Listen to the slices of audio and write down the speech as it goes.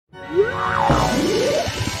Hello,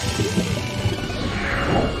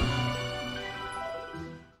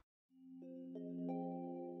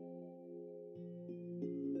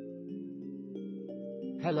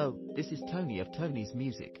 this is Tony of Tony's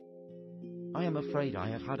Music. I am afraid I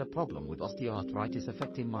have had a problem with osteoarthritis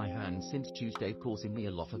affecting my hands since Tuesday, causing me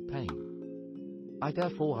a lot of pain. I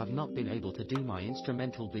therefore have not been able to do my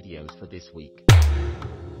instrumental videos for this week.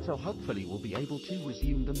 So hopefully we'll be able to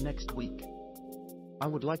resume them next week. I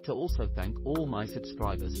would like to also thank all my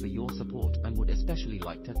subscribers for your support, and would especially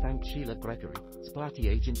like to thank Sheila Gregory, Splatty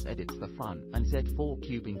Agents Edits for Fun, and Z4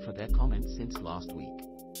 Cubing for their comments since last week.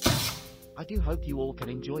 I do hope you all can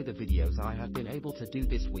enjoy the videos I have been able to do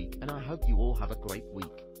this week, and I hope you all have a great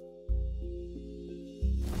week.